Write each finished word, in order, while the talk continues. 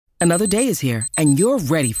Another day is here, and you're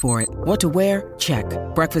ready for it. What to wear? Check.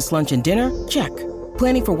 Breakfast, lunch, and dinner? Check.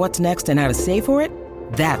 Planning for what's next and how to save for it?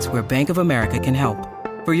 That's where Bank of America can help.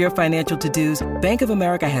 For your financial to-dos, Bank of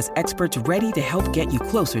America has experts ready to help get you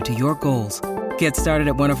closer to your goals. Get started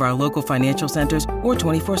at one of our local financial centers or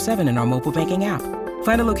 24/7 in our mobile banking app.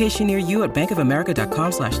 Find a location near you at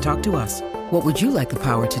bankofamerica.com/talktous. What would you like the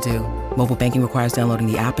power to do? Mobile banking requires downloading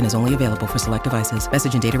the app and is only available for select devices.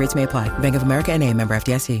 Message and data rates may apply. Bank of America N.A., member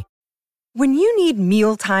FDIC. When you need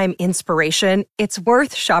mealtime inspiration, it's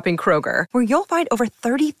worth shopping Kroger, where you'll find over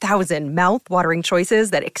 30,000 mouth-watering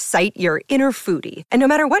choices that excite your inner foodie. And no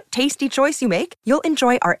matter what tasty choice you make, you'll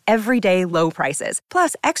enjoy our everyday low prices,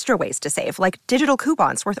 plus extra ways to save, like digital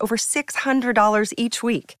coupons worth over $600 each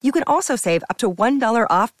week. You can also save up to $1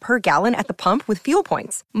 off per gallon at the pump with fuel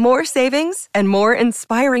points. More savings and more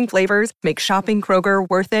inspiring flavors make shopping Kroger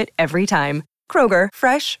worth it every time. Kroger,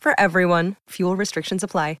 fresh for everyone. Fuel restrictions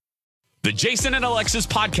apply. The Jason and Alexis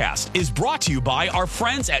podcast is brought to you by our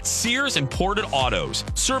friends at Sears Imported Autos,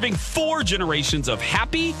 serving 4 generations of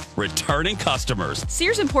happy, returning customers.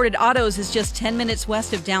 Sears Imported Autos is just 10 minutes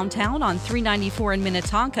west of downtown on 394 in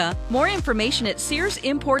Minnetonka. More information at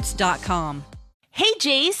SearsImports.com. Hey,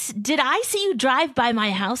 Jace, did I see you drive by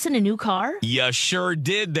my house in a new car? You sure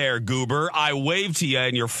did there, Goober. I waved to you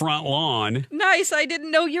in your front lawn. Nice. I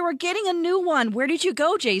didn't know you were getting a new one. Where did you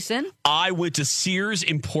go, Jason? I went to Sears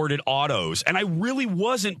Imported Autos, and I really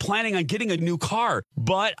wasn't planning on getting a new car.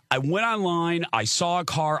 But I went online, I saw a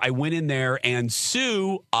car, I went in there, and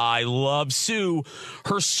Sue, I love Sue,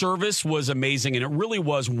 her service was amazing, and it really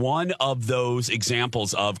was one of those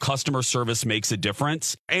examples of customer service makes a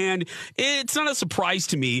difference. And it's not a surprise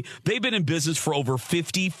to me. They've been in business for over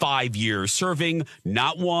 55 years, serving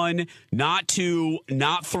not 1, not 2,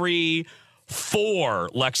 not 3, 4,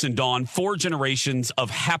 Lex and Dawn, 4 generations of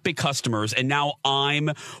happy customers, and now I'm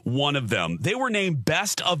one of them. They were named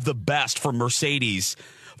Best of the Best for Mercedes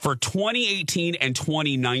for 2018 and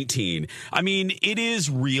 2019. I mean, it is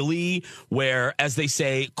really where, as they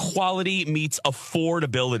say, quality meets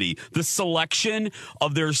affordability. The selection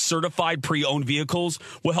of their certified pre-owned vehicles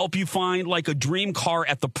will help you find like a dream car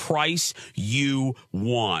at the price you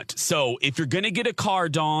want. So if you're going to get a car,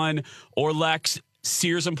 Dawn or Lex,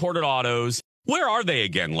 Sears Imported Autos. Where are they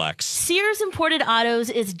again, Lex? Sears Imported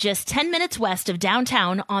Autos is just 10 minutes west of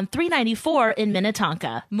downtown on 394 in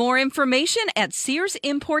Minnetonka. More information at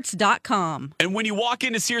SearsImports.com. And when you walk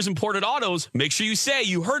into Sears Imported Autos, make sure you say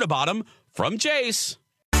you heard about them from Jace.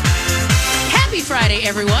 Happy Friday,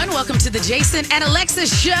 everyone. Welcome to the Jason and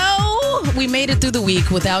Alexis show. We made it through the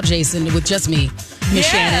week without Jason, with just me, Miss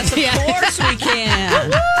Shannon. Yes, of course we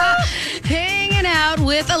can. Hanging out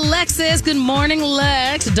with Alexis. Good morning,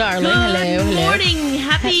 Lex. Darling. Good morning.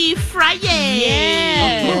 Happy Friday.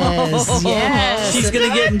 Yes. Yes. She's going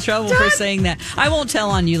to get in trouble for saying that. I won't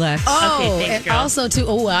tell on you, Lex. Oh, Okay, thanks, and girl. also, too,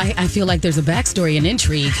 I feel like there's a backstory and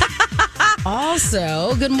intrigue.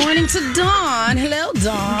 Also, good morning to Dawn. Hello,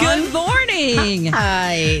 Dawn. Good morning.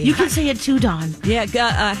 Hi. You can say it too, Dawn. Yeah,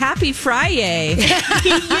 happy Friday.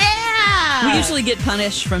 Yeah. We usually get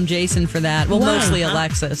punished from Jason for that. Well, Why? mostly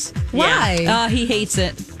Alexis. Why? He hates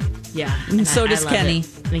it. Yeah. And so does love Kenny.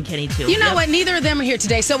 it. And Kenny, too. You know what? Neither of them are here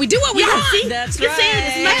today, so we do what we want. See? That's You're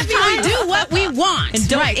saying right. it's Happy we do what we want. And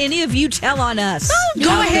don't Right. any of you tell on us.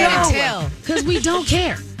 Go ahead and tell, because we don't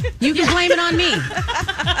care. You can blame it on me.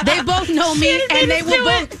 They both know me, and they will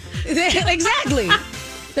both. Exactly.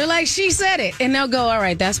 They're like, she said it. And they'll go, all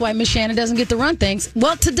right, that's why Miss Shannon doesn't get to run things.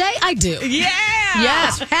 Well, today I do. Yeah.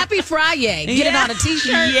 Yes. Happy Friday. Get it on a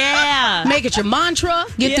T-shirt. Yeah. Make it your mantra.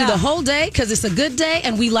 Get through the whole day, because it's a good day,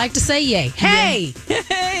 and we like to say yay. Hey.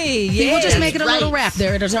 Hey, yeah. We'll just make it a little right. rap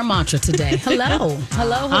there. It is our mantra today. Hello.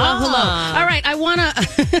 Hello. All right, I want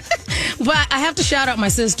to, but I have to shout out my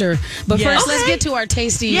sister. But first, let's get to our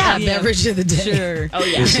tasty beverage of the day. Sure. Oh,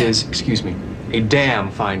 yeah. This is, excuse me, a damn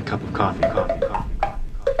fine cup of coffee.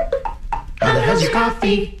 How the hell's your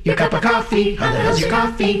coffee? Your cup of coffee? How the hell's your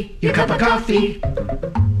coffee? Your cup of coffee?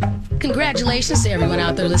 Congratulations to everyone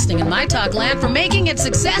out there listening in My Talk Land for making it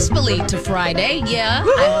successfully to Friday. Yeah.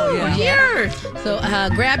 So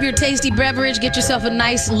grab your tasty beverage, get yourself a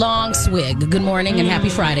nice long swig. Good morning and happy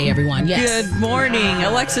Friday, everyone. Yes. Good morning.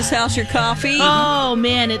 Alexis, how's your coffee? Oh,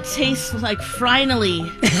 man, it tastes like finally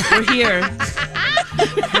we're here.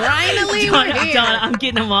 Finally, we're here. Dawn, I'm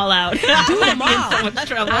getting them all out. Do them all. I'm in so much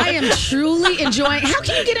trouble. I am truly enjoying. How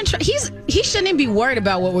can you get in trouble? He shouldn't even be worried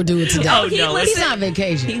about what we're doing today. Oh, no, He's on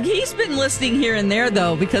vacation. He's been listening here and there,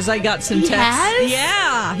 though, because I got some texts. has?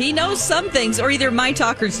 Yeah, he knows some things, or either my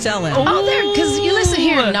talkers tell him. Oh, there, because you listen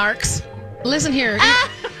here, narcs. Listen here.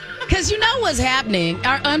 Because you know what's happening.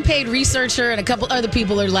 Our unpaid researcher and a couple other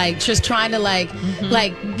people are like just trying to like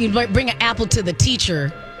you bring an apple to the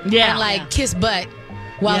teacher and kiss butt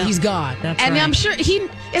while he's gone. That's and right. I'm sure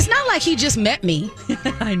it's not like he just met me.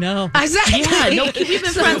 I know. Exactly. Yeah, no, you've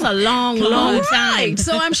been friends a long time. Right.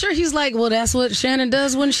 So I'm sure he's like, well, that's what Shannon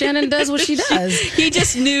does when Shannon does what she does. He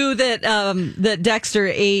just knew that that Dexter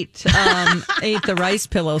ate the rice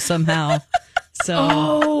pillow somehow.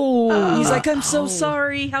 So he's like, I'm so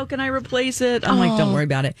sorry. How can I replace it? I'm like, don't worry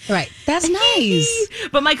about it. Right. That's nice.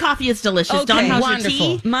 But my coffee is delicious. Okay, Dawn, how's wonderful.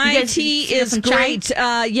 your tea? My tea is great.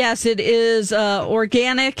 Yes, it is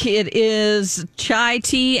organic. It is chai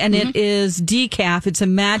tea, and it is decaf. It's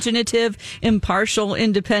imaginative, impartial,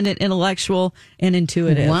 independent, intellectual, and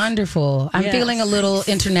intuitive. Wonderful. I'm Yes. feeling a little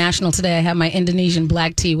international today. I have my Indonesian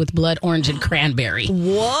black tea with blood orange and cranberry.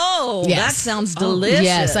 Whoa, Yes. that sounds delicious.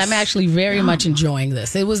 Yes, I'm actually very much enjoying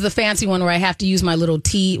this. It was the fancy one where I have to use my little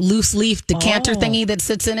tea loose leaf decanter thingy that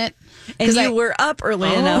sits in it. And 'Cause you were up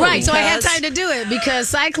early enough. Right, so I had because- time to do it because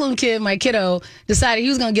Cyclone Kid, my kiddo, decided he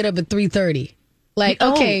was going to get up at 3:30. Like,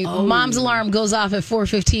 okay, mom's alarm goes off at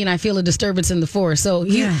 4:15. I feel a disturbance in the force. So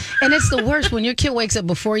and it's the worst when your kid wakes up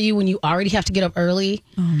before you when you already have to get up early.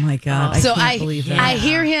 Oh my God. So I can't believe that. I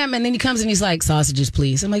hear him and then he comes and he's like, sausages,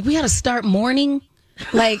 please. I'm like, we got to start morning.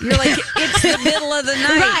 Like you're like it's the middle of the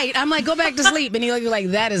night. Right. I'm like, go back to sleep. And you're like,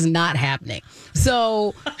 that is not happening.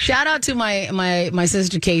 So shout out to my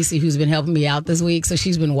sister Casey, who's been helping me out this week. So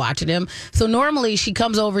she's been watching him. So normally she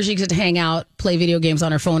comes over, she gets to hang out, play video games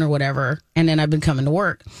on her phone or whatever. And then I've been coming to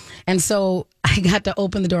work. And so I got to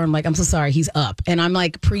open the door. I'm like, I'm so sorry, he's up. And I'm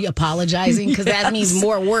like pre-apologizing because that means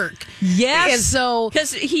more work. Yes. And so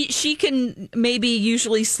because she can maybe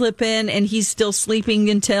usually slip in and he's still sleeping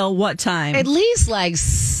until what time? at least like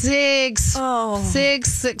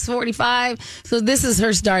 6:45. So this is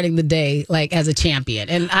her starting the day like as a champion.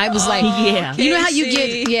 And I was like, you know how you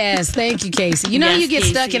Casey. get, yes, thank you, Casey. You know how Yes, you get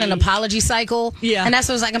stuck in an Casey. apology cycle? Yeah. And that's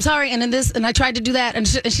what I was like, I'm sorry. And then this, and I tried to do that. And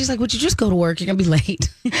she's like, would you just go to work? You're going to be late.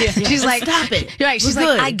 She's like, Stop it. You're right. She's We're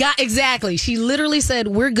like, good. I got, exactly. She literally said,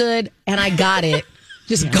 we're good. And I got it.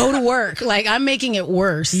 Just go to work. Like I'm making it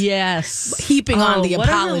worse. Yes. Heaping on the what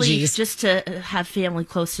a relief apologies. just to have family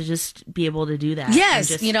close to just be able to do that. And Yes,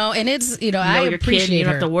 just and it's, I know your kid. appreciate You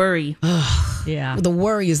don't her. have to worry. Yeah. The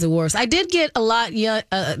worry is the worst. I did get a lot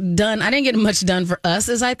done. I didn't get much done for us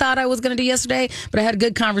as I thought I was going to do yesterday, but I had a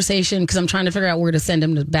good conversation because I'm trying to figure out where to send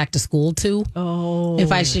him back to school to. Oh.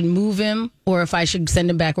 If I should move him or if I should send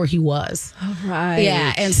him back where he was. Right.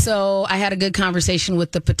 Yeah, and so I had a good conversation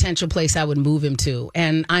with the potential place I would move him to.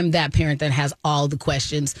 And I'm that parent that has all the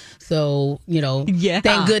questions. So, Yeah.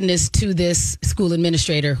 thank goodness to this school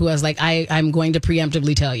administrator who was like, I'm going to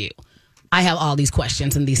preemptively tell you. I have all these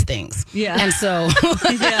questions and these things. Yeah. And so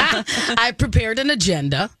I prepared an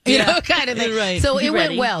agenda, kind of thing. Right. So it You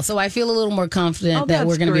went ready? well. So I feel a little more confident Oh, that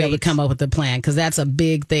we're that's going to be able to great. come up with a plan because that's a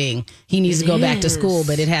big thing. He needs to go back to is. school,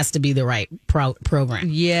 but it has to be the right program.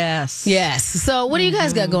 Yes. Yes. So what do you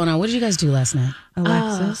guys got going on? What did you guys do last night?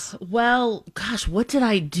 Alexis. Well, gosh, what did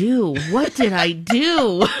I do? What did I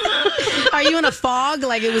do? Are you in a fog?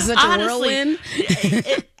 Like it was such a whirlwind?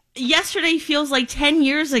 Yesterday feels like 10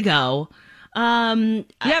 years ago. You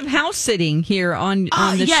have house sitting here on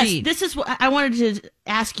the yes, sheet. this is what I wanted to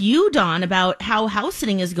ask you, Dawn, about how house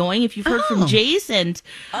sitting is going. If you've heard from Jace and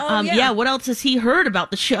what else has he heard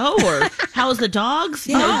about the show or how's the dogs?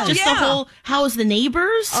 The whole how's the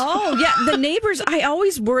neighbors? Oh, yeah. The neighbors, I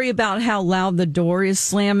always worry about how loud the door is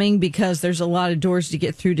slamming because there's a lot of doors to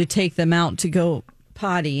get through to take them out to go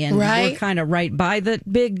potty. And Right. we're kind of right by the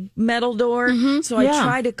big metal door. So I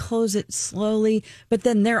try to close it slowly, but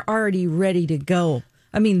then they're already ready to go.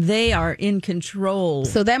 I mean, they are in control.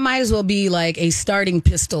 So that might as well be like a starting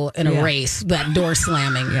pistol in a race, that door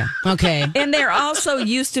slamming. Yeah. Okay. And they're also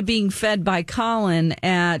used to being fed by Colin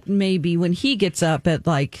at maybe when he gets up at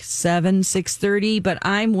like 6:30, but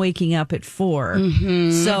I'm waking up at 4.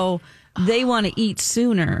 So they want to eat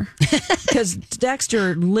sooner because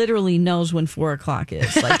Dexter literally knows when 4 o'clock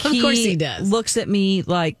is. Like Of course he does. Looks at me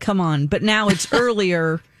like, come on. But now it's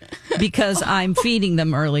earlier because I'm feeding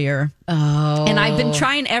them earlier. Oh. And I've been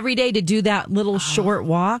trying every day to do that little short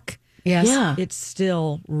walk. Yes. Yeah. It's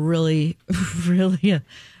still really, really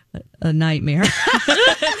a nightmare.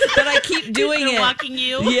 But I keep doing They're it. walking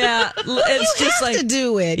you? Yeah. It's You just have like to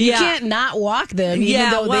do it. You Yeah. can't not walk them, even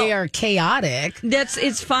though they are chaotic.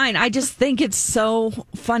 it's fine. I just think it's so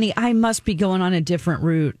funny. I must be going on a different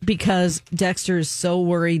route because Dexter is so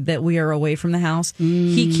worried that we are away from the house.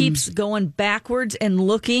 He keeps going backwards and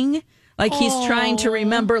looking like he's trying to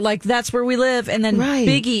remember, like that's where we live. And then Right.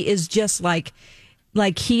 Biggie is just like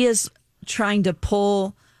he is trying to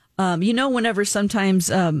pull whenever sometimes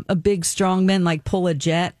a big strong man like pull a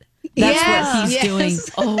jet. That's what he's doing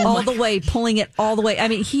all the way, pulling it all the way. I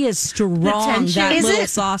mean, he is strong, that little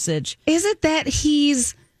sausage. Is it that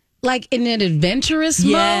he's like in an adventurous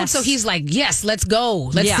mode? So he's like, yes, let's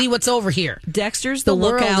go. Let's see what's over here. Dexter's the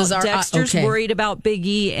lookout. Dexter's worried about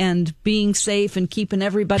Biggie and being safe and keeping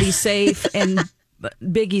everybody safe. And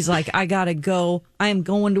Biggie's like, I got to go. I am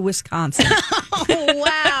going to Wisconsin. Oh,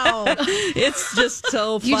 wow. It's just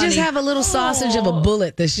so funny. You just have a little sausage of a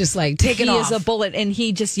bullet that's just like, take it off. He is a bullet, and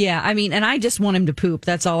he just, and I just want him to poop.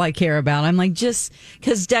 That's all I care about. I'm like, just,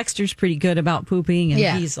 because Dexter's pretty good about pooping,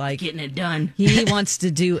 and he's like, getting it done. He wants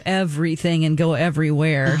to do everything and go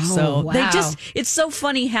everywhere. It's so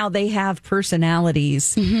funny how they have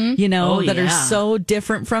personalities, that are so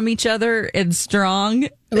different from each other and strong.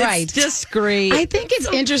 Right. It's just great. I think it's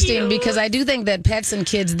interesting because I do think that pets and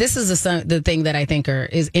kids, this is the thing that I think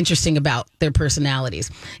is interesting about their personalities,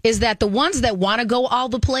 is that the ones that want to go all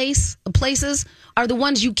the places are the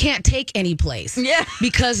ones you can't take any place. Yeah.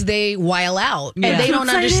 Because they while out and they don't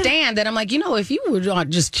understand that. I'm like, if you would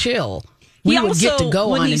just chill, we would get to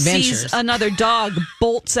go on adventures. When he sees another dog,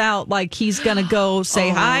 bolts out like he's going to go say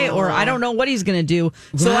hi, or I don't know what he's going to do.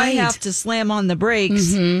 So I have to slam on the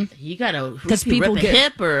brakes. Mm-hmm. You got to, because people get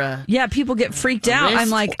hip or people get freaked out. I'm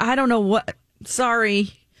like, I don't know what.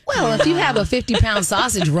 Sorry. Well, if you have a 50-pound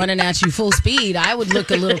sausage running at you full speed, I would look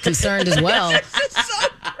a little concerned as well. This is so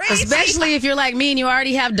crazy. Especially if you're like me and you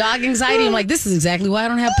already have dog anxiety. I'm like, this is exactly why I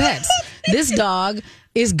don't have pets. This dog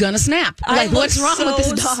is gonna snap. Like, what's wrong with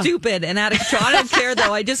this dog? Stupid and out of control. I don't care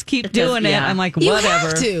though. I just keep doing it. I'm like, whatever. You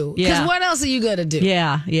have to, because what else are you gonna do?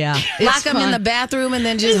 Yeah. Lock them in the bathroom and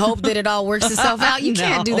then just hope that it all works itself out. You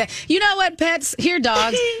can't do that. You know what, pets? Here,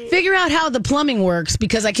 dogs, figure out how the plumbing works,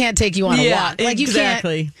 because I can't take you on a walk. Like,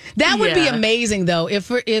 exactly. You can't. That would be amazing though, if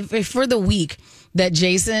for the week that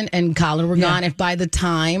Jason and Colin were gone, if by the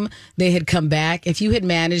time they had come back, if you had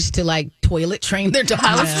managed to like toilet train their dogs.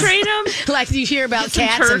 House train them? Like you hear about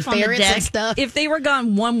cats and ferrets and stuff. If they were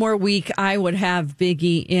gone one more week, I would have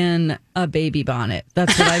Biggie in a baby bonnet.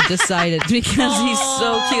 That's what I've decided, because he's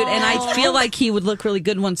so cute. And I feel like he would look really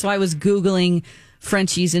good one. So I was Googling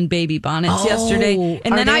Frenchies in baby bonnets yesterday.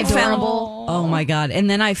 And then I found, oh my God. And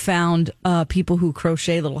then I found people who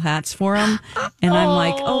crochet little hats for him. And I'm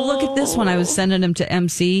like, oh, look at this one. I was sending him to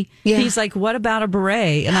MC. Yeah. He's like, what about a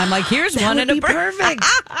beret? And I'm like, here's one in a beret. Perfect.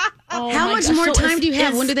 How much more time do you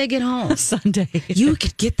have? When do they get home? Sunday. You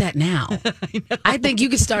could get that now. I think you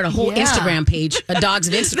could start a whole Instagram page, a Dogs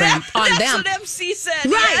of Instagram, on them. That's what MC said.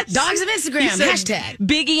 Right. Yes. Dogs of Instagram. Hashtag.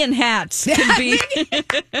 Biggie and hats can be.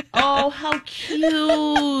 Oh, how cute.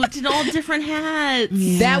 And all different hats.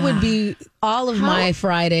 Yeah. That would be all of my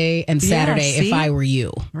Friday and Saturday if I were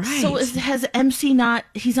you. Right. So has MC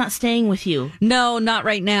he's not staying with you? No, not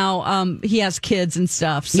right now. He has kids and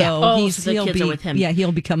stuff. So he'll be with him. Yeah,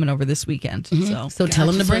 he'll be coming over this weekend. Mm-hmm. So tell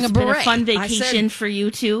him to bring a beret. Been a fun vacation for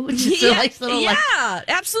you too.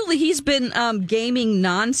 Absolutely. He's been gaming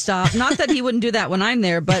nonstop. Not that he wouldn't do that when I'm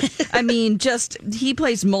there, but I mean, he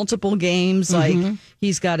plays multiple games. Like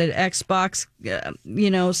he's got an Xbox,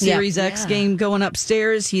 Series X game going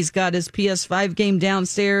upstairs. He's got his PS5 game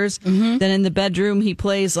downstairs. Then in the bedroom, he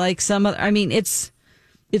plays like some other. I mean, it's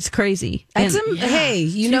crazy. Hey,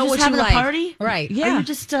 you know what you like. A party? Right. Yeah. Are you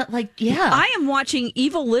just I am watching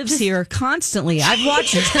Evil Lives Here constantly. I've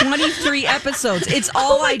watched 23 episodes. It's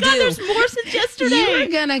all I do. There's more since yesterday. You're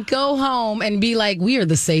going to go home and be like, we are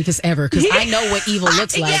the safest ever, because I know what evil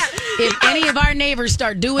looks like. If any of our neighbors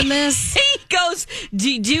start doing this. He goes,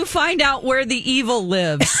 did you find out where the evil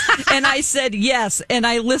lives? And I said, yes. And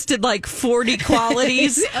I listed like 40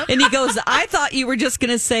 qualities. And he goes, I thought you were just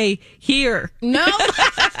going to say here. No.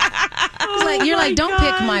 You're like, don't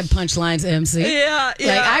pick my punchlines, MC. Yeah.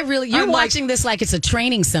 Like, you're watching this like it's a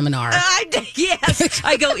training seminar. Yes.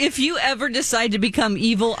 I go, if you ever decide to become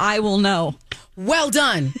evil, I will know. Well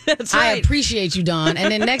done. That's right. I appreciate you, Dawn. And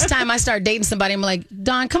then next time I start dating somebody, I'm like,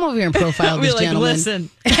 Dawn, come over here and profile this gentleman. Listen.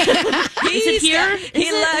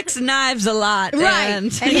 He likes knives a lot. Right.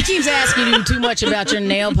 And he keeps asking you too much about your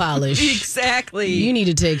nail polish. Exactly. You need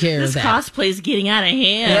to take care of that. This cosplay's getting out of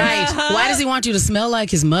hand. Right. Why does he want you to smell like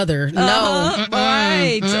his mother? No.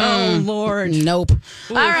 Right. Oh, Lord. Nope.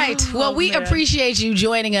 All right. Well, we appreciate you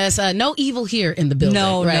joining us. No evil here in the building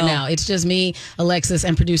now. It's just me, Alexis,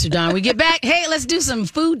 and producer Dawn. We get back. Hey, let's do some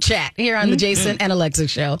food chat here on the Jason and Alexis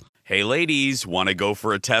show. Hey, ladies, want to go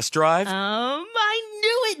for a test drive? I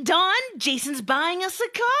knew it, Dawn. Jason's buying us a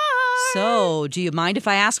car. So, do you mind if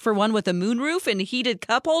I ask for one with a moonroof and heated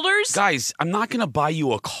cup holders? Guys, I'm not going to buy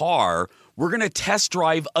you a car. We're going to test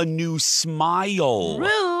drive a new Smile.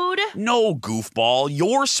 Rude. mode. No, goofball.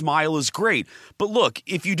 Your smile is great. But look,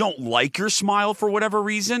 if you don't like your smile for whatever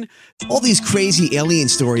reason... All these crazy alien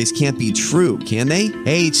stories can't be true, can they?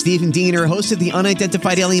 Hey, it's Stephen Diener, host of the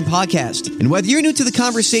Unidentified Alien Podcast. And whether you're new to the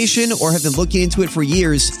conversation or have been looking into it for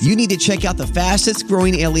years, you need to check out the fastest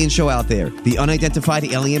growing alien show out there, the Unidentified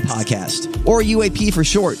Alien Podcast, or UAP for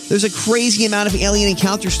short. There's a crazy amount of alien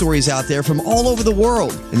encounter stories out there from all over the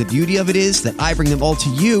world. And the beauty of it is that I bring them all to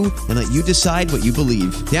you and let you decide what you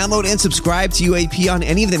believe. Download and subscribe to UAP on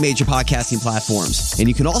any of the major podcasting platforms. And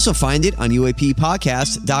you can also find it on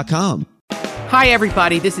UAPpodcast.com. Hi,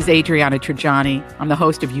 everybody. This is Adriana Trajani. I'm the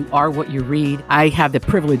host of You Are What You Read. I have the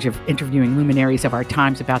privilege of interviewing luminaries of our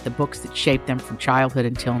times about the books that shaped them from childhood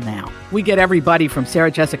until now. We get everybody from Sarah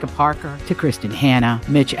Jessica Parker to Kristen Hanna,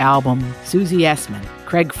 Mitch Albom, Susie Essman,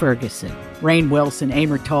 Craig Ferguson, Rainn Wilson,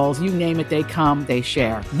 Amor Tolls, you name it, they come, they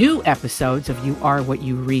share. New episodes of You Are What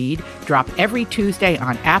You Read drop every Tuesday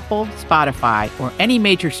on Apple, Spotify, or any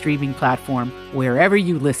major streaming platform wherever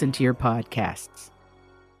you listen to your podcasts.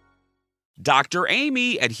 Dr.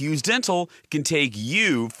 Amy at Hughes Dental can take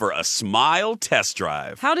you for a smile test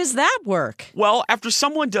drive. How does that work? Well, after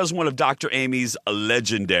someone does one of Dr. Amy's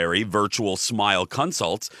legendary virtual smile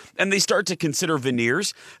consults and they start to consider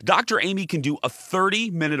veneers, Dr. Amy can do a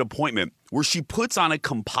 30-minute appointment where she puts on a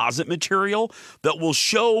composite material that will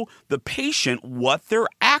show the patient what their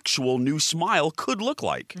actual new smile could look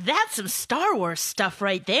like. That's some Star Wars stuff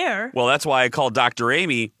right there. Well, that's why I call Dr.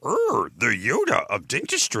 Amy the Yoda of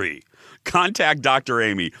dentistry. Contact Dr.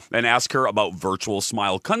 Amy and ask her about virtual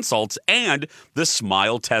smile consults and the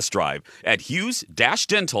smile test drive at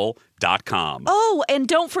hughes-dental.com. Oh, and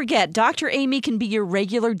don't forget, Dr. Amy can be your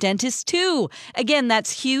regular dentist too. Again,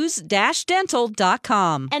 that's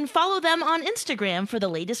hughes-dental.com. And follow them on Instagram for the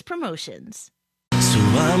latest promotions. So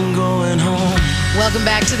I'm going home. Welcome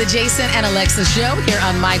back to the Jason and Alexa Show here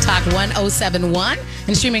on My Talk 1071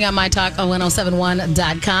 and streaming on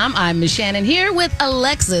MyTalk1071.com. I'm Ms. Shannon here with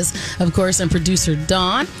Alexis, of course, and producer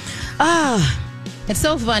Dawn. It's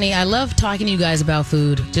so funny. I love talking to you guys about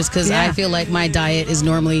food just because I feel like my diet is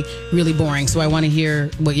normally really boring. So I want to hear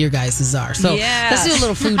what your guys' are. So let's do a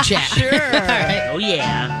little food chat. Sure. All right. Oh,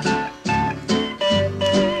 yeah.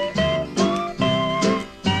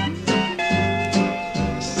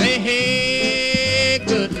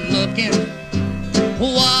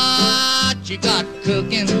 What you got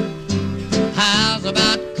cooking? How's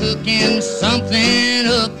about cooking something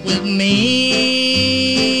up with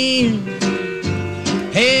me?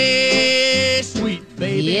 Hey, sweet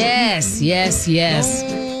baby. Yes.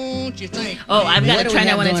 Don't you think? Oh, I've got a trend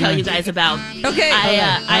I want to tell you guys about. Okay.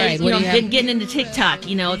 I've been getting into TikTok.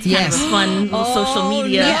 You know, it's kind of a fun little social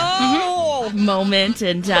media moment,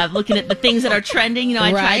 and looking at the things that are trending. You know,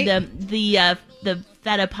 I tried the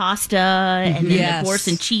feta pasta and then the horse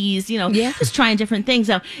and cheese, just trying different things.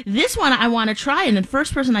 Now, this one I want to try, and the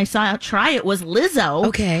first person I saw try it was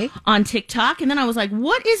Lizzo on TikTok, and then I was like,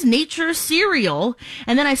 what is nature cereal?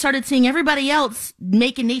 And then I started seeing everybody else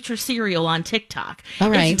making nature cereal on TikTok. All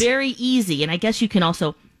right. It's very easy, and I guess you can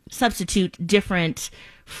also substitute different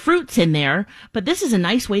fruits in there, but this is a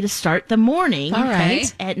nice way to start the morning. All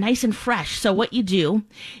right. At nice and fresh. So what you do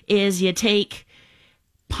is you take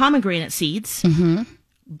pomegranate seeds,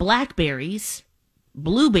 blackberries,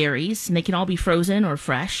 blueberries, and they can all be frozen or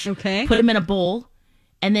fresh. Okay. Put them in a bowl,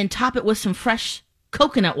 and then top it with some fresh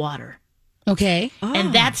coconut water. Okay.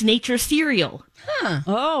 And that's nature cereal.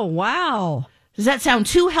 Oh, wow. Does that sound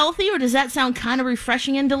too healthy, or does that sound kind of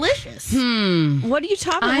refreshing and delicious? What are you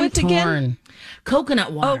topping with again?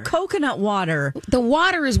 Coconut water. Oh, coconut water. The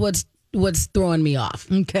water is what's throwing me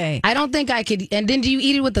off. Okay. I don't think I could. And then do you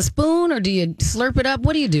eat it with a spoon or do you slurp it up?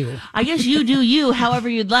 What do you do? I guess you do you, however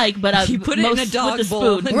you'd like, but you put it in a dog with the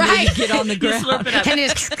bowl spoon. and right. You get on the ground. You slurp it up. And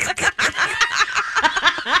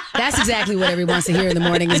that's exactly what everyone wants to hear in the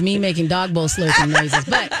morning is me making dog bowl slurping noises.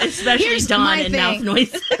 But especially here's Dawn my and thing. mouth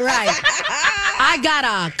noises. Right. I got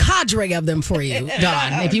a cadre of them for you,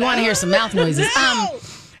 Dawn, if you want to hear some mouth noises.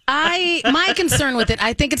 My concern with it,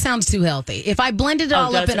 I think it sounds too healthy. If I blended it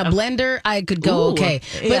all up in a blender, I could go okay.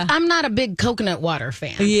 But I'm not a big coconut water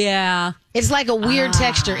fan. Yeah. It's like a weird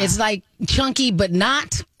texture. It's like chunky, but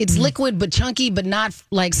not. It's liquid, but chunky, but not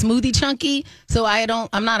like smoothie chunky. So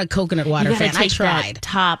I'm not a coconut water fan. I tried. That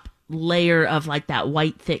top layer of like that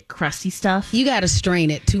white, thick, crusty stuff. You got to strain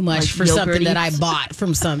it too much like for something that I bought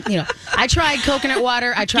from some, I tried coconut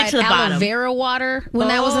water. I tried aloe vera water when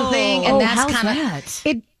that was a thing. And that's kind of,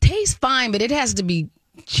 it tastes fine, but it has to be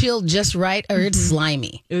chilled just right or it's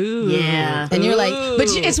slimy. Ooh. Yeah. And you're like, but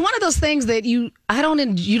it's one of those things that you don't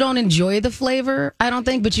enjoy the flavor, I don't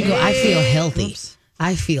think, but you go, I feel healthy.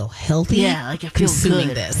 I feel healthy. Yeah, like I feel consuming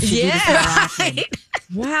good. this. Yeah.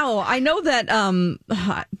 Wow. I know that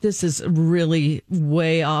this is really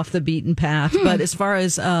way off the beaten path, but as far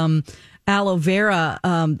as aloe vera,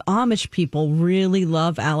 Amish people really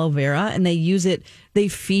love aloe vera, and they use it. They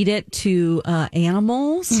feed it to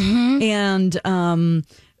animals, and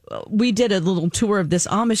we did a little tour of this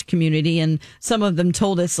Amish community, and some of them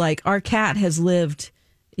told us, like, our cat has lived.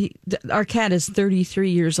 Our cat is 33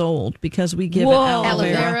 years old because we give it aloe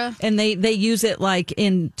vera, and they use it like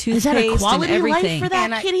in toothpaste. Is that a quality and of everything. life for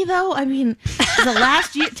that kitty, though? I mean, the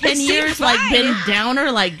last 10 years like been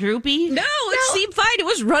downer, like droopy? No, it seemed fine. It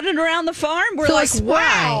was running around the farm. We're So like, it's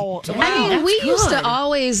wow. I mean, we used to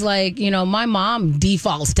always my mom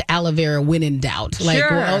defaults to aloe vera when in doubt. Like,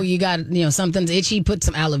 Sure. you got, something's itchy, put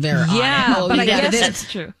some aloe vera on it. Yeah, Oh, but you I got guess this.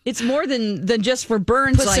 That's true. It's more than just for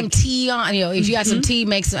burns. Put some tea on, if you got some tea,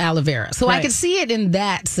 make some aloe vera. So I Right. could see it in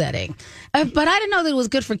that setting. But I didn't know that it was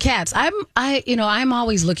good for cats. I'm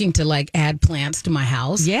always looking to like add plants to my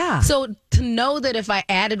house. Yeah. So to know that if I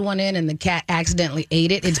added one in and the cat accidentally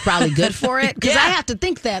ate it, it's probably good for it. Because I have to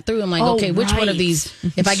think that through. I'm like, okay, which one of these,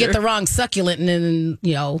 if I get the wrong succulent and then,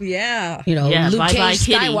 Luke bye-bye Cage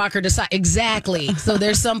kitty. Skywalker decide. Exactly. So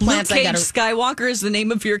there's some Luke plants Cage I got to. Skywalker is the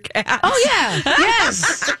name of your cat. Oh, yeah.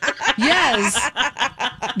 Yes.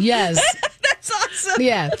 Yes. That's awesome.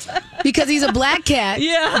 Yeah, because he's a black cat.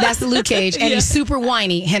 Yeah. That's the Luke Cage, and he's super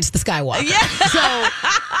whiny, hence the Skywalker. Yeah. So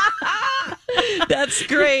that's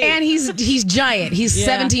great. And he's giant. He's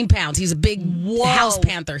 17 pounds. He's a big house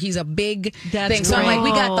panther. He's a big That's thing. So I'm like,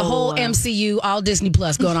 we got the whole great. MCU, all Disney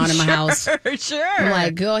Plus going on in my house. Sure. I'm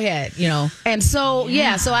like, go ahead, And so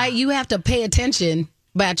you have to pay attention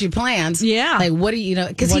about your plans. Yeah. Like, what do you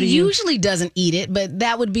because he usually doesn't eat it, but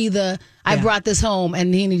that would be I brought this home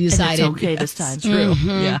and he decided it's okay this time. True.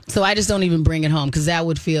 Yeah. So I just don't even bring it home because that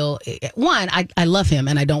would feel I love him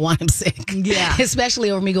and I don't want him sick. Yeah.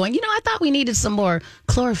 Especially over me going, I thought we needed some more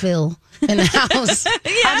chlorophyll in the house.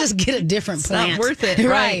 I'll just get a different plant. Not worth it.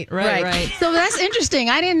 Right. So that's interesting.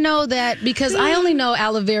 I didn't know that because I only know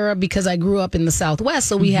aloe vera because I grew up in the Southwest,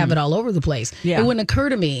 so we have it all over the place. Yeah. It wouldn't occur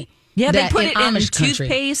to me. Yeah, they that put it in Amish country.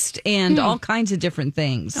 toothpaste and all kinds of different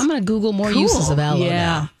things. I'm going to Google more uses of aloe. Yeah,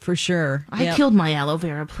 now. for sure. I killed my aloe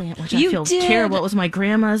vera plant, which You I feel did? terrible. It was my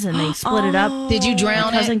grandma's, and they split it up. Did you My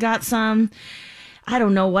drown cousin it? got some. I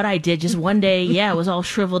don't know what I did. Just one day, it was all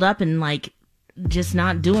shriveled up and like just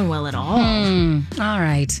not doing well at all. All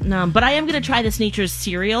right. No, but I am going to try this nature's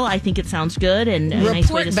cereal. I think it sounds good and a nice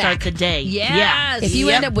way to start back. the day. Yes. Yeah. If you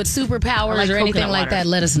end up with superpowers like or anything coconut like water. that,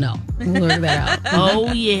 let us know. We'll work that out.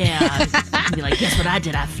 Oh, yeah. Be like, guess what I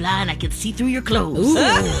did? I fly and I can see through your clothes. Ooh,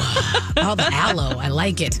 all the aloe. I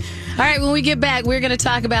like it. All right, when we get back, we're going to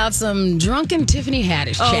talk about some drunken Tiffany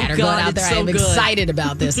Haddish chatter God, going out there. it's so I am good. excited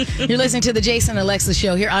about this. You're listening to the Jason and Alexa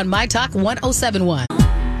Show here on My Talk 1071.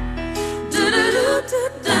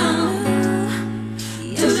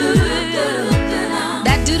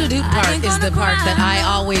 That doo-doo-doo part is the part that I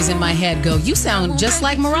always in my head go, you sound just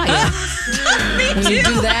like Mariah. When you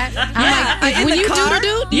do that, I'm like, in when the you car,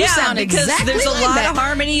 do, you sound because exactly there's a like lot that. of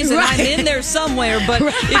harmonies and Right. I'm in there somewhere. But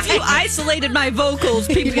if you isolated my vocals,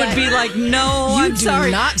 people would be like, "No, You I'm do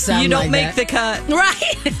sorry, not sound you don't like make that." the cut."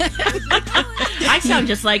 Right. I sound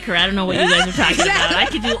just like her. I don't know what you guys are talking about. I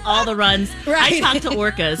could do all the runs. Right. I talk to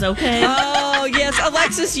orcas, okay? Oh yes,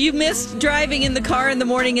 Alexis, you missed driving in the car in the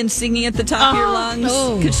morning and singing at the top of your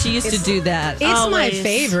lungs because she used to do that. It's my Always.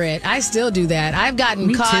 favorite. I still do that. I've gotten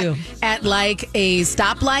Me caught too. at like a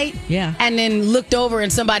stoplight. Yeah. And then looked over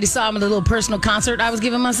and somebody saw me at a little personal concert I was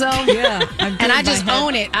giving myself. Yeah, And I just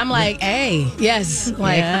own it. I'm like, hey, yes.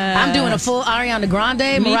 Like, Yes. I'm doing a full Ariana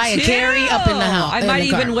Grande, Me Mariah too. Carey up in the house. I in might the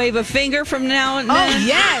car. even wave a finger from now and Oh, then.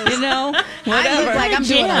 yes. You know, I whatever. look like I'm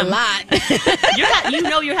doing a Jam.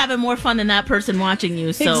 lot. You're having more fun than that person watching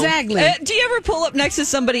you. So. Exactly. Do you ever pull up next to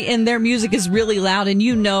somebody and their music is really loud and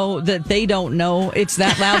you know that they don't know it's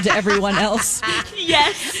that loud to everyone else?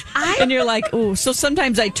 Yes. And you're like, oh, so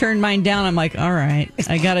sometimes I turn mine down. I'm like, all right,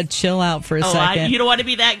 I got to chill out for a second. You don't want to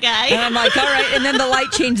be that guy. And I'm like, all right. And then the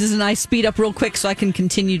light changes and I speed up real quick so I can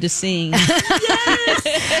continue to sing.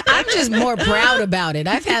 I'm just more proud about it.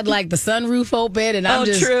 I've had like the sunroof open and I'm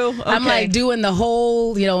just true. I'm Okay. like doing the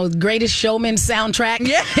whole, Greatest Showman soundtrack.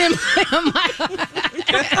 Yeah. in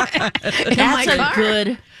That's my a car.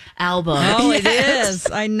 good album. Oh, it is.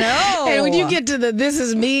 I know. And when you get to the "This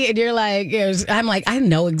Is Me" and you're like, I'm like, I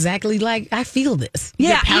know exactly. Like, I feel this.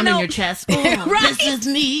 You're yeah, pounding your chest. Oh, Right. This is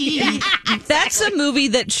me. That's a movie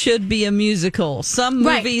that should be a musical. Some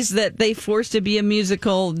Right. movies that they force to be a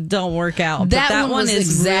musical don't work out. That but that one was is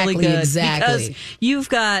exactly- really good exactly. because you've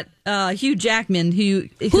got Hugh Jackman,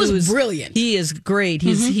 who's brilliant. He is great.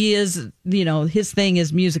 He is, his thing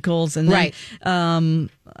is musicals, and then,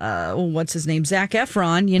 what's his name? Zac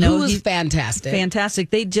Efron. Who's fantastic. Fantastic.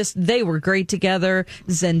 They were great together.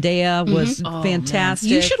 Zendaya was fantastic.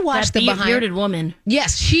 You should watch the bearded woman.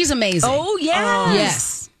 Yes, she's amazing. Oh yeah,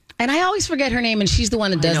 yes. And I always forget her name, and she's the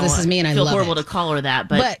one that does This Is Me, and I love it. I feel horrible to call her that,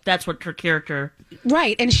 but that's what her character...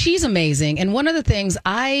 Right, and she's amazing. And one of the things,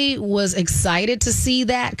 I was excited to see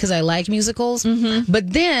that because I like musicals,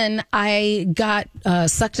 but then I got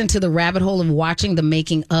sucked into the rabbit hole of watching the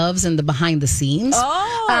making ofs and the behind the scenes.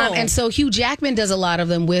 And so Hugh Jackman does a lot of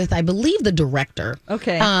them with, I believe, the director.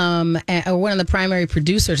 Okay. Or one of the primary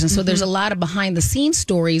producers. And so there's a lot of behind the scenes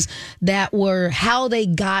stories that were how they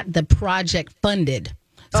got the project funded.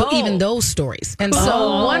 So even those stories. And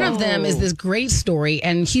so one of them is this great story,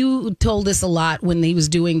 and Hugh told this a lot when he was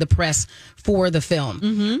doing the press for the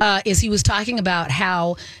film, is he was talking about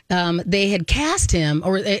how they had cast him,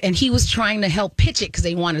 and he was trying to help pitch it because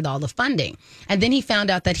they wanted all the funding. And then he found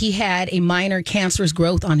out that he had a minor cancerous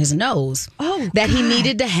growth on his nose that he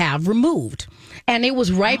needed to have removed. And it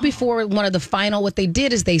was right before one of the final, what they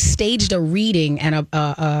did is they staged a reading and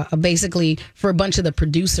basically for a bunch of the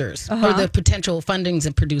producers or the potential fundings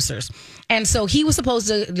and producers. And so he was supposed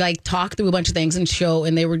to talk through a bunch of things and show,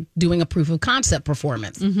 and they were doing a proof of concept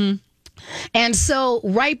performance. And so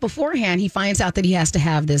right beforehand, he finds out that he has to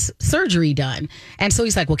have this surgery done. And so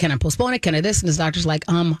he's like, well, can I postpone it? Can I this? And his doctor's like,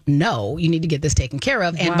 no, you need to get this taken care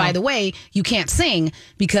of. And by the way, you can't sing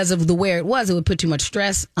because of the way it was. It would put too much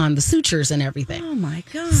stress on the sutures and everything. Oh, my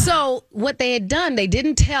God. So what they had done, they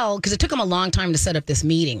didn't tell, because it took them a long time to set up this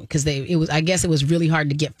meeting, because I guess it was really hard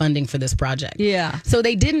to get funding for this project. Yeah. So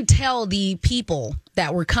they didn't tell the people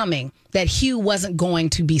that were coming that Hugh wasn't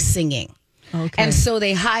going to be singing. Okay. And so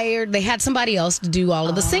they had somebody else to do all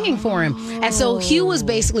of the singing for him. And so Hugh was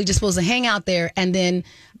basically just supposed to hang out there and then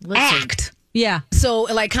act. Yeah. So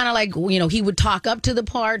he would talk up to the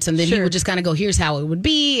parts, and then he would just kind of go, here's how it would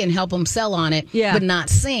be, and help him sell on it, but not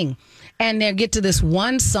sing. And they get to this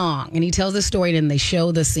one song, and he tells the story, and they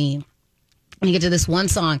show the scene. And you get to this one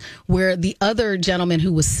song where the other gentleman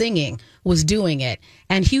who was singing was doing it.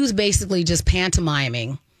 And Hugh's basically just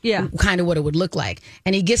pantomiming. Yeah, kind of what it would look like.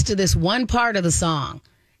 And he gets to this one part of the song,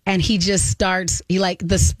 and he just starts,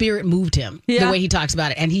 the spirit moved him, the way he talks about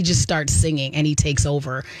it. And he just starts singing, and he takes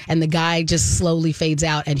over. And the guy just slowly fades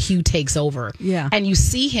out, and Hugh takes over. Yeah. And you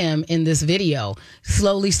see him in this video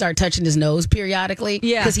slowly start touching his nose periodically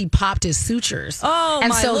because he popped his sutures. Oh, and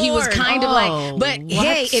my so Lord. he was kind of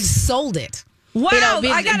hey, it sold it. Wow,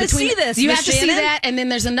 I got to see this. You have to see that, and then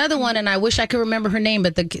there's another one, and I wish I could remember her name,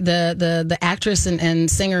 but the actress and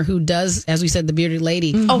singer who does, as we said, the bearded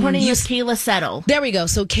lady. Oh, her name is Kayla Settle. There we go.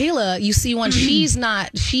 So Kayla, you see one,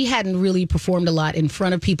 she hadn't really performed a lot in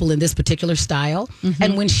front of people in this particular style,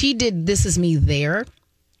 and when she did This Is Me There,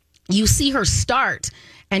 you see her start.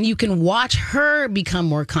 And you can watch her become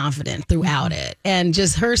more confident throughout it. And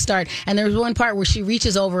just her start. And there's one part where she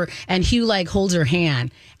reaches over and Hugh holds her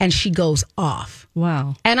hand and she goes off.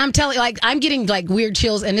 Wow. And I'm telling I'm getting weird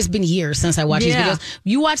chills, and it's been years since I watched these videos.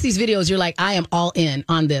 You watch these videos, you're like, I am all in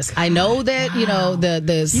on this. I know that,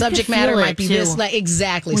 the subject matter might be this.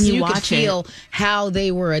 Exactly. When so you could feel how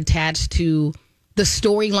they were attached to the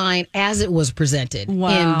storyline as it was presented in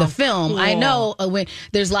the film. Cool. I know when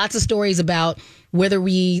there's lots of stories about whether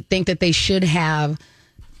we think that they should have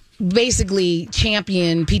basically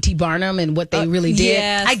championed P.T. Barnum and what they really did.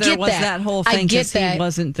 Yes, I get that whole thing because he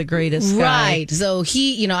wasn't the greatest guy. Right. So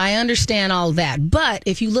I understand all of that. But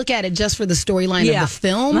if you look at it just for the storyline of the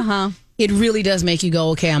film, it really does make you go,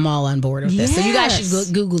 okay, I'm all on board with this. So you guys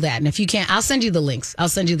should Google that. And if you can't, I'll send you the links.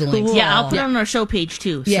 Cool. Yeah, I'll put it on our show page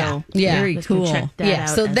too. Yeah. So very cool. Check that out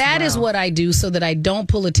so that is what I do so that I don't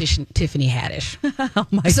pull a Tiffany Haddish. Oh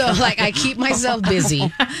my God. I keep myself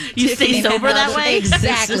busy. You stay sober that way?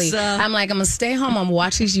 Exactly. I'm going to stay home and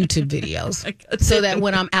watch these YouTube videos so that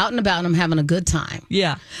when I'm out and about and I'm having a good time,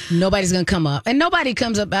 nobody's going to come up. And nobody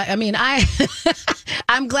comes up. I mean,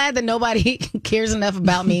 I'm glad that nobody cares enough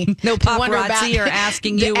about me. No paparazzi are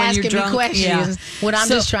asking you when you're drunk. Me questions when I'm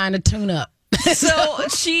just trying to tune up. So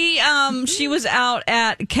she was out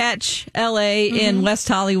at Catch LA in West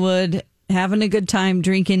Hollywood having a good time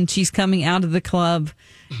drinking. She's coming out of the club,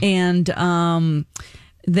 and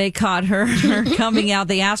they caught her coming out.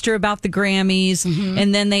 They asked her about the Grammys,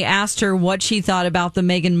 and then they asked her what she thought about the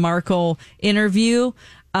Meghan Markle interview.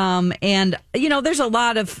 And there's a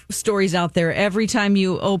lot of stories out there. Every time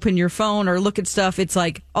you open your phone or look at stuff, it's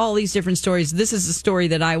all these different stories. This is the story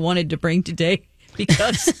that I wanted to bring today.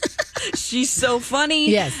 because she's so funny.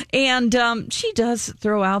 Yes. And she does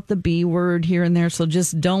throw out the B word here and there, so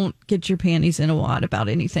just don't get your panties in a wad about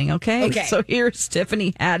anything, okay? Okay. So here's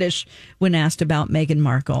Tiffany Haddish when asked about Meghan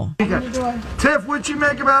Markle. Tiff, what you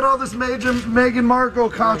make about all this major Meghan Markle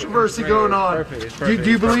controversy going on? Do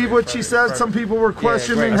you believe what she said? Some people were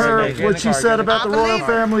questioning her, what she said about the royal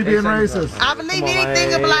family being racist. I believe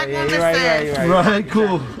anything a black woman says. Right,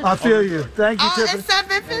 cool. I feel you. Thank you, Tiff.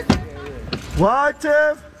 Except if it's What,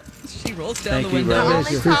 Tiff? She rolls down the window. the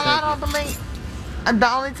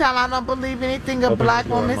only time I don't believe anything a black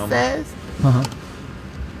woman says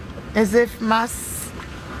is if the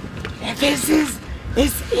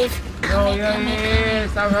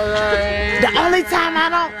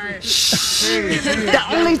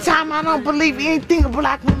only time I don't believe anything a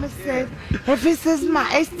black woman says if it says my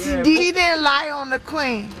STD. She didn't lie on the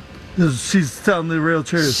queen. She's telling the real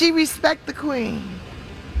truth. She respect the queen.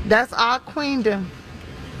 That's our queendom.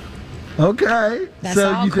 Okay. That's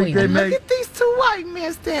so all you think they queen. make... Look at these two white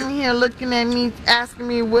men standing here looking at me, asking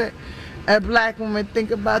me what a black woman think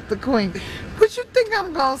about the queen. What you think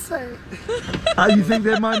I'm gonna say? You think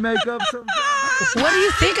they might make up something? What do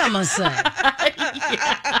you think I'm gonna say?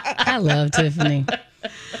 I love Tiffany.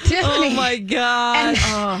 Oh my God.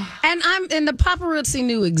 And the paparazzi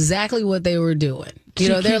knew exactly what they were doing. You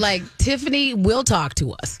know, they're like, Tiffany will talk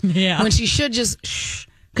to us. Yeah. When she should just shh.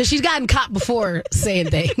 Because she's gotten caught before saying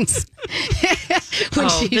things.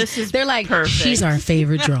 They're like, perfect. She's our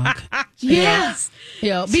favorite drunk. Yes.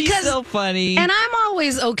 You know, because She's so funny. And I'm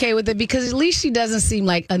always okay with it because at least she doesn't seem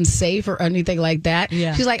like unsafe or anything like that.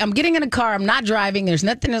 Yeah. She's like, I'm getting in a car, I'm not driving, there's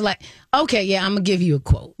nothing to like, okay, yeah, I'm gonna give you a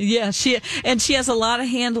quote. Yeah, she has a lot of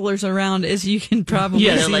handlers around, as you can probably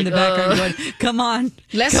Yeah, see in like, the background going, come on,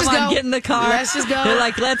 Let's come just on, go. get in the car. Let's just go. They're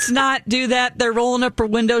like, let's not do that. They're rolling up her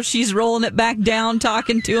window. She's rolling it back down,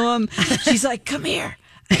 talking to him. She's like, come here.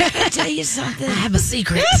 I gotta tell you something. I have a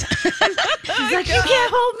secret. She's like, you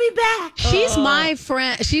can't hold me back. She's my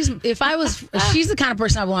friend. She's the kind of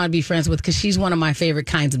person I want to be friends with because she's one of my favorite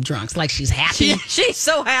kinds of drunks. Like she's happy. She's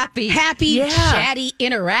so happy. Chatty,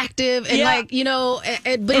 interactive, and like, you know, but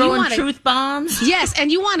Throwing you want truth bombs. Yes, and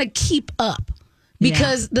you want to keep up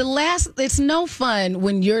because it's no fun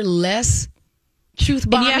when you're less truth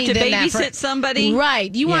bombing. And you have to than that babysit somebody.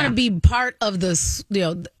 Right. You want to be part of this, you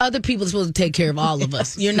know, other people are supposed to take care of all of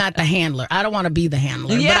us. You're not the handler. I don't want to be the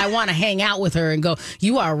handler, but I want to hang out with her and go,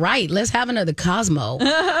 you are right. Let's have another Cosmo.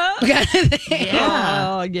 Oh,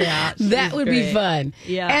 yeah. That would be fun.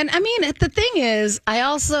 Yeah. And I mean, the thing is, I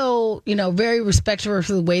also, you know, very respect her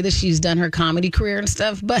for the way that she's done her comedy career and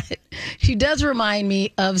stuff, but she does remind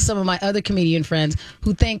me of some of my other comedian friends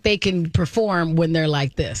who think they can perform when they're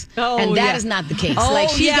like this. And that is not the case. Oh, Like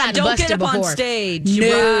she's gotten don't busted get up before. on stage.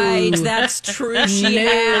 No. Right, that's true. She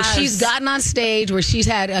has. She's gotten on stage where she's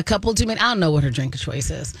had a couple too many. I don't know what her drink of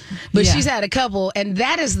choice is, but she's had a couple, and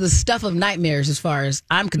that is the stuff of nightmares as far as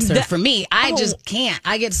I'm concerned. For me, I just can't.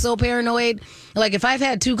 I get so paranoid. Like if I've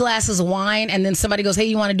had 2 glasses of wine and then somebody goes, "Hey,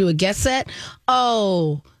 you want to do a guest set?"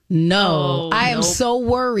 Oh. No, I am so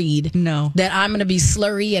worried that I'm going to be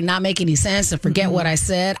slurry and not make any sense and forget what I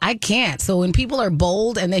said. I can't. So when people are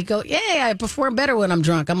bold and they go, "Yeah, I perform better when I'm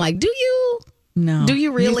drunk," I'm like, "Do you? No. Do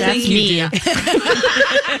you really?" That's me.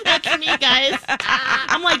 That's me, guys.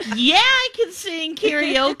 I'm like, yeah, I can sing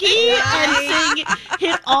karaoke and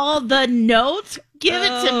hit all the notes. Give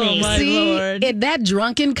it to me. See, that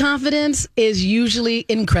drunken confidence is usually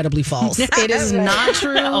incredibly false. It is not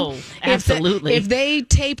true. Oh, absolutely. If they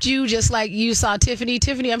taped you just like you saw Tiffany,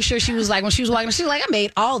 I'm sure she was like, when she was walking, she was like, I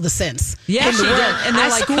made all the sense. Yeah, she did. And they're I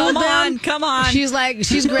like, schooled come on. She's like,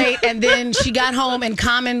 she's great. And then she got home and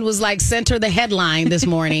Common was like, sent her the headline this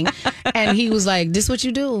morning. And he was like, this what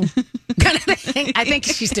you do? Kind of thing. I think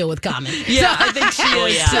she's still with Common. Yeah, I think she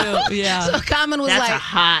is too. Yeah. So Common was That's like,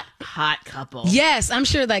 a hot couple. yes, I'm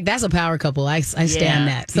sure like that's a power couple. I stand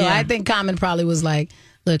that. So I think Common probably was like,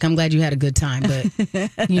 look, I'm glad you had a good time,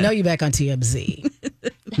 but you know you're back on TMZ.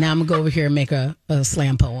 Now I'm going to go over here and make a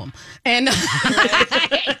slam poem. And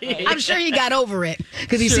I'm sure he got over it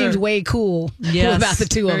because he seems way cool about the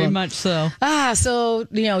two of them. Very much so. So,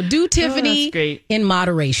 you know, do Tiffany in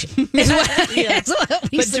moderation. Is what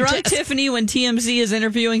we But suggest. drunk Tiffany, when TMZ is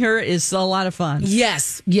interviewing her, is a lot of fun.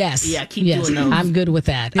 Yes. Yeah, keep doing those. I'm good with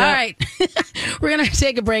that. Yeah. All right. We're going to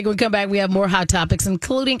take a break. When we come back, we have more hot topics,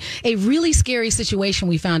 including a really scary situation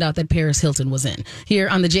we found out that Paris Hilton was in. Here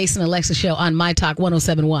on the Jason Alexa Show on My Talk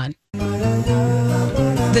 107.1.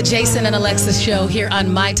 The Jason and Alexis Show here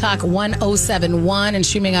on My Talk 1071 and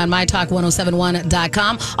streaming on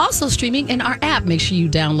MyTalk1071.com. Also streaming in our app. Make sure you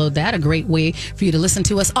download that. A great way for you to listen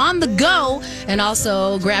to us on the go and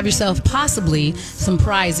also grab yourself possibly some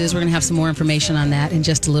prizes. We're going to have some more information on that in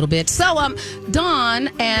just a little bit. So, Dawn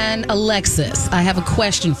and Alexis, I have a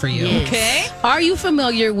question for you. Yes. Okay. Are you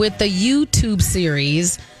familiar with the YouTube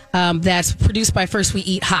series that's produced by First We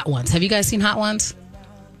Eat Hot Ones? Have you guys seen Hot Ones?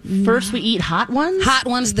 First We Eat Hot Ones? Hot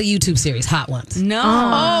Ones, the YouTube series, Hot Ones. No.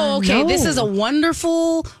 Oh, okay. No. This is a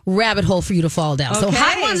wonderful rabbit hole for you to fall down. So Okay.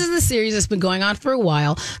 Hot Ones is a series that's been going on for a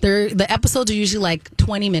while. The episodes are usually like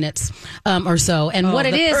 20 minutes or so. And what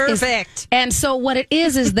it is perfect. and so what it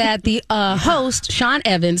is that the host, Sean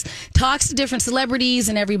Evans, talks to different celebrities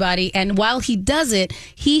and everybody. And while he does it,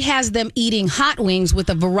 he has them eating hot wings with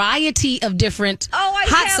a variety of different hot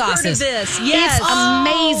have sauces. heard of this. Yes. It's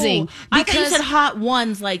amazing. I thought you said Hot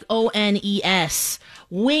Ones like ONES.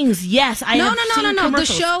 Wings, yes. I have seen No. The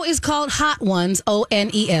commercials. show is called Hot Ones,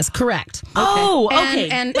 ONES. Correct. Oh, okay.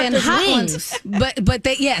 And But there's Hot wings. Ones, but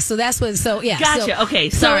they, yeah. So that's what. So yeah. Gotcha. So, Okay,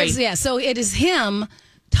 sorry. So it is him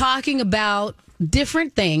talking about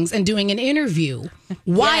different things and doing an interview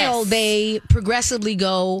while they progressively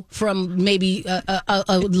go from maybe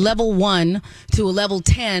a level 1 to a level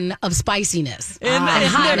 10 of spiciness. And they're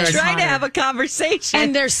hotness. trying to have a conversation.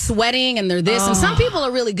 And they're sweating and they're this. And some people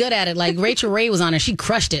are really good at it. Like Rachel Ray was on it. She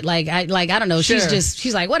crushed it. I don't know. Sure.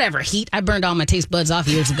 She's like, whatever, heat. I burned all my taste buds off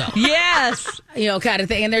years ago. Yes. Kind of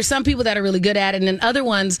thing. And there's some people that are really good at it. And then other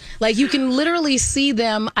ones, like you can literally see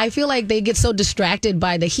them. I feel like they get so distracted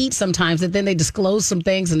by the heat sometimes that then they disclose some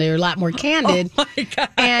things and they're a lot more candid. Oh my God,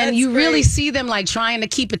 and you that's really great. see them like trying to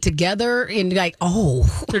keep it together and like,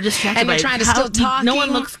 They're distracted and they're by trying to how- still talk. No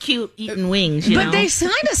one looks cute eating wings, you But know? they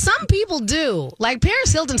kind of, some people do. Like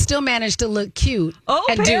Paris Hilton still managed to look cute. Oh,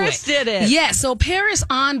 and Paris do it. did it. Yeah, so Paris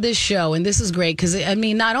on this show, and this is great because, I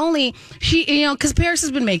mean, not only she, because Paris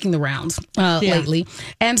has been making the rounds lately.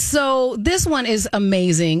 And so this one is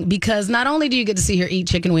amazing because not only do you get to see her eat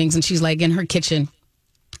chicken wings and she's like in her kitchen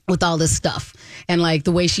with all this stuff and like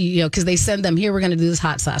the way she, because they send them here, we're going to do this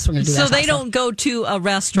hot sauce. We're going to do that. So they don't go to a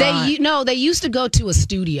restaurant. They used to go to a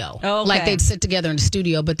studio. Oh, okay. Like they'd sit together in a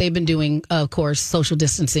studio, but they've been doing, of course, social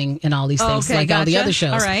distancing and all these things, Okay, like all the gotcha. other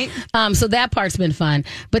shows. All right. So that part's been fun.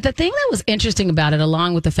 But the thing that was interesting about it,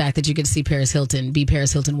 along with the fact that you could see Paris Hilton be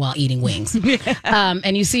Paris Hilton while eating wings,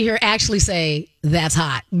 and you see her actually say, "That's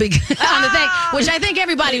hot," on the thing, which I think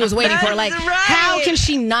everybody was waiting for. Like, That's right. how can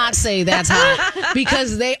she not say that's hot?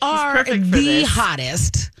 Because they are the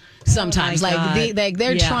hottest. Sometimes, Oh my God.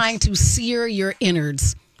 they're Yes. trying to sear your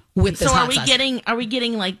innards with this So hot are we sauce.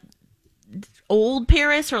 getting like old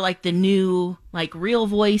Paris or like the new like real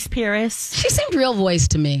voice Paris? She seemed real voice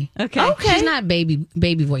to me. Okay. She's not baby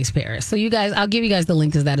voice Paris. So you guys, I'll give you guys the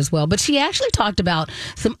link to that as well. But she actually talked about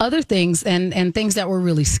some other things and things that were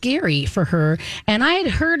really scary for her. And I had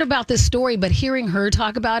heard about this story, but hearing her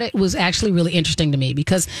talk about it was actually really interesting to me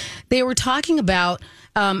because they were talking about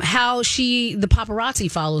how the paparazzi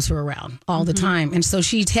follows her around all the time. And so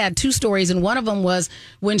she's had two stories. And one of them was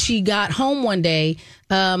when she got home one day,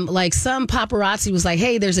 like some paparazzi was like,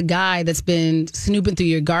 "Hey, there's a guy that's been snooping through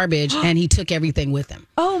your garbage and he took everything with him."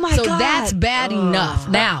 Oh my so God. that's bad enough.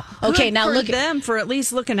 Now, okay, Good now for look at them for at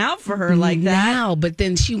least looking out for her like that. now, but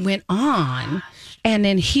then she went on. And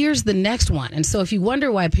then here's the next one. And so if you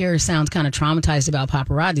wonder why Paris sounds kind of traumatized about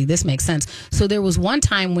paparazzi, this makes sense. So there was one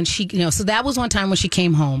time when she, so that was one time when she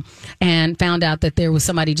came home and found out that there was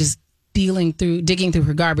somebody just digging through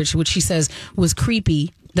her garbage, which she says was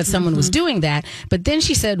creepy that someone was doing that. But then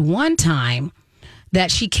she said one time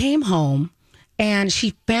that she came home and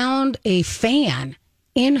she found a fan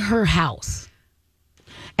in her house.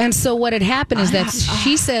 And so what had happened is that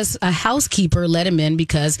she says a housekeeper let him in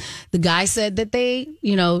because the guy said that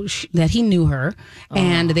that he knew her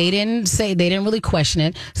and they didn't really question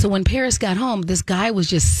it. So when Paris got home, this guy was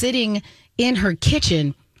just sitting in her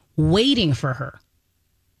kitchen waiting for her.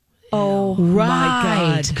 Oh Right.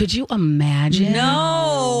 my God. Could you imagine?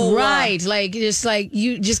 No. Right. Like, just like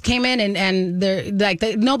you just came in and they're like,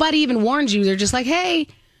 nobody even warned you. They're just like, "Hey,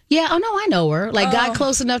 yeah, oh no, I know her." Like, got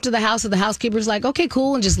close enough to the house that the housekeeper's like, "Okay,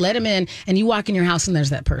 cool," and just let him in. And you walk in your house and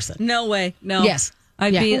there's that person. No way. No. Yes.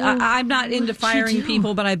 I'd Yeah. be. I'm not into firing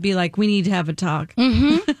people, but I'd be like, we need to have a talk.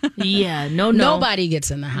 Yeah, no. Nobody gets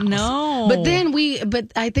in the house. No.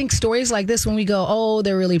 But I think stories like this, when we go, "Oh,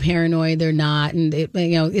 they're really paranoid," they're not, and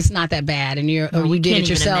it's not that bad, and you did we it can't even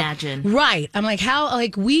yourself. imagine. Right. I'm like, how,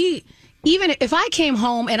 like even if I came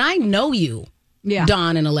home and I know you,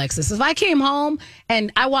 Dawn and Alexis. If I came home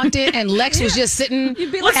and I walked in and Lex was just sitting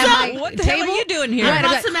You'd be at like, my what the table, hell are you doing here? I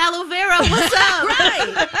want some aloe vera. What's up?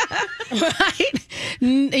 right?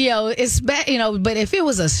 But if it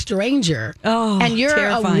was a stranger and you're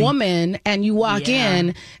terrifying. a woman and you walk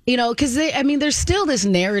in, because there's still this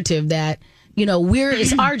narrative that,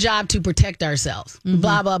 it's our job to protect ourselves.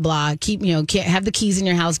 Blah, blah, blah. Keep, can't have the keys in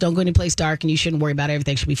your house. Don't go any place dark and you shouldn't worry about it.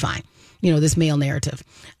 Everything should be fine. This male narrative.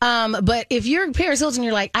 But if you're Paris Hilton,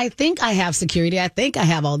 you're like, I think I have security. I think I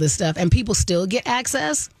have all this stuff. And people still get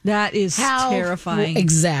access. That is terrifying.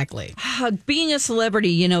 Exactly. Being a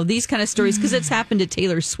celebrity, these kind of stories, because it's happened to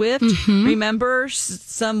Taylor Swift. Remember?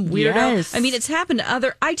 Some weirdo. Yes. I mean, it's happened to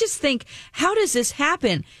other. I just think, how does this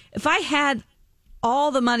happen? If I had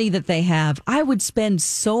all the money that they have, I would spend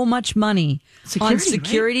so much money on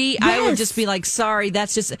security. Right? I would just be like, sorry,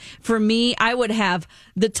 that's just for me. I would have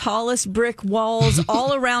the tallest brick walls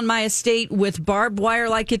all around my estate with barbed wire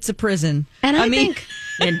like it's a prison. And I think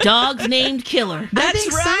and dogs named Killer. I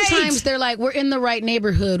think sometimes they're like, we're in the right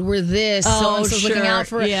neighborhood. We're this. So-and-so's looking out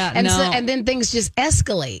for it. Yeah, and then things just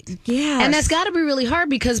escalate. Yes. And that's got to be really hard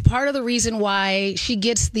because part of the reason why she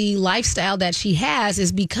gets the lifestyle that she has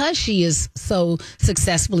is because she is so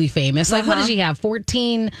successfully famous. Like, what does she have?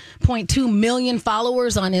 14.2 million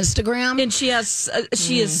followers on Instagram? And she has,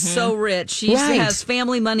 she is so rich. She has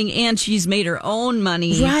family money and she's made her own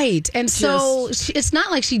money. Right. And so it's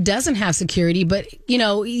not like she doesn't have security, but,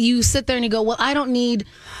 you sit there and you go, well, I don't need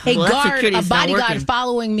a bodyguard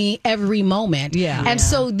following me every moment. Yeah. And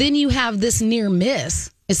so then you have this near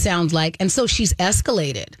miss, it sounds like. And so she's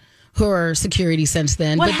escalated her security since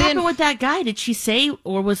then. What happened with that guy? Did she say,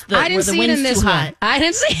 or was the I didn't see it in this one. I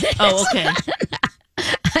didn't see it. Oh, okay.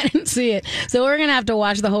 I didn't see it. So we're going to have to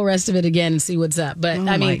watch the whole rest of it again and see what's up. But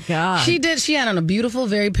my God. She had on a beautiful,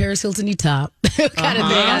 very Paris Hilton-y top kind of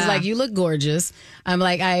thing. I was like, you look gorgeous. I'm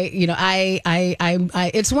like,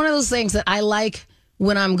 it's one of those things that I like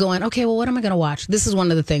when I'm going, okay, well, what am I going to watch? This is one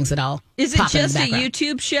of the things that I'll Is it pop in just the a background.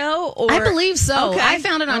 YouTube show? Or? I believe so. Okay. I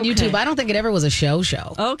found it on YouTube. I don't think it ever was a show.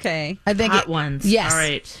 Okay. I think Hot ones. Yes. All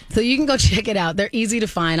right. So you can go check it out. They're easy to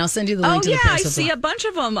find. I'll send you the link to the I see a bunch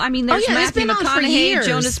of them. I mean, there's it's Matthew been on for McConaughey, years.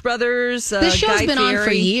 Jonas Brothers, This show's Guy been on for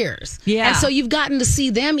Fieri. years. Yeah. And so you've gotten to see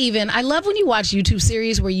them even. I love when you watch YouTube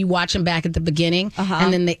series where you watch them back at the beginning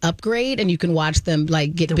and then they upgrade and you can watch them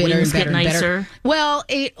like get better and better and better. Well,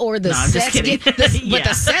 the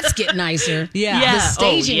sets get nicer. Yeah. The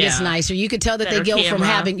staging is nicer. You could tell that Better they go camera. from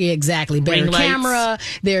having better Ring camera.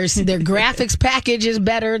 Their graphics package is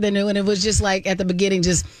better than when it was just like at the beginning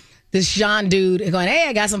just this Sean dude going, hey,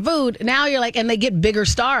 I got some food. Now you're like, and they get bigger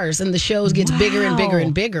stars and the shows gets bigger and bigger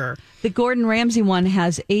and bigger. The Gordon Ramsay one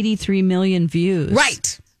has 83 million views.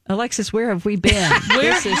 Right. Alexis, where have we been?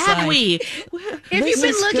 Where have we? If you've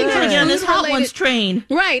been looking for get on this Hot food-related- Ones train.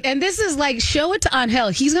 Right. And this is like, show it to Angel.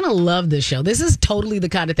 He's going to love this show. This is totally the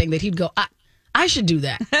kind of thing that he'd go, I should do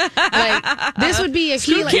that. Like, this would be if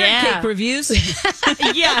he like carrot cake reviews.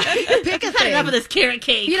 Yeah. Pick a I've had thing. enough of this carrot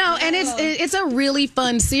cake. And it's a really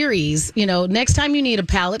fun series. Next time you need a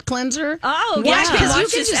palate cleanser. Oh, watch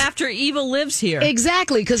watch this after Evil lives here.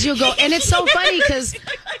 Exactly, because you'll go, and it's so funny because,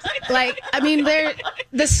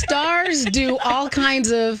 the stars do all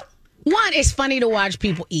kinds of. One, it's funny to watch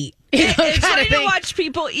people eat. It's funny to watch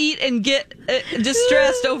people eat and get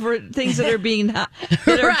distressed over things that are being that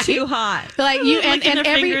are too hot. Like you and their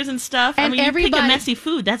fingers and stuff. And you pick a messy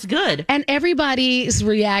food. That's good. And everybody's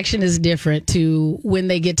reaction is different to when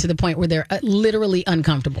they get to the point where they're literally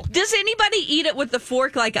uncomfortable. Does anybody eat it with a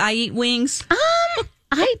fork like I eat wings?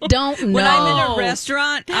 I don't know. When I'm in a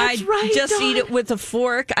restaurant, I right, just Dawn. eat it with a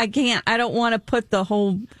fork. I can't. I don't want to put the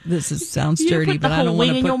whole. Sounds dirty, put the but I whole don't want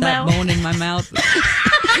to wing in put your that mouth? bone in my mouth.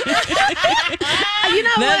 You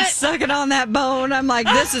know Then what? sucking on that bone, I'm like,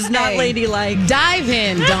 this is not ladylike. Dive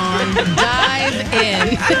in, Dawn. Dive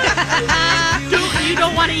in. You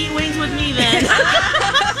don't want to eat wings with me then.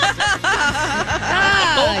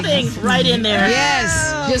 Whole thing right in there.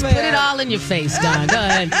 Yes. Just put it all in your face, Dawn. Go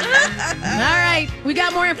ahead. All right. We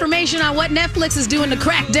got more information on what Netflix is doing to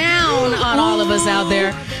crack down on all of us out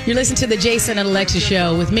there. You're listening to the Jason and Alexis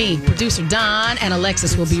Show with me, producer Don, and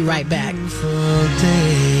Alexis will be right back.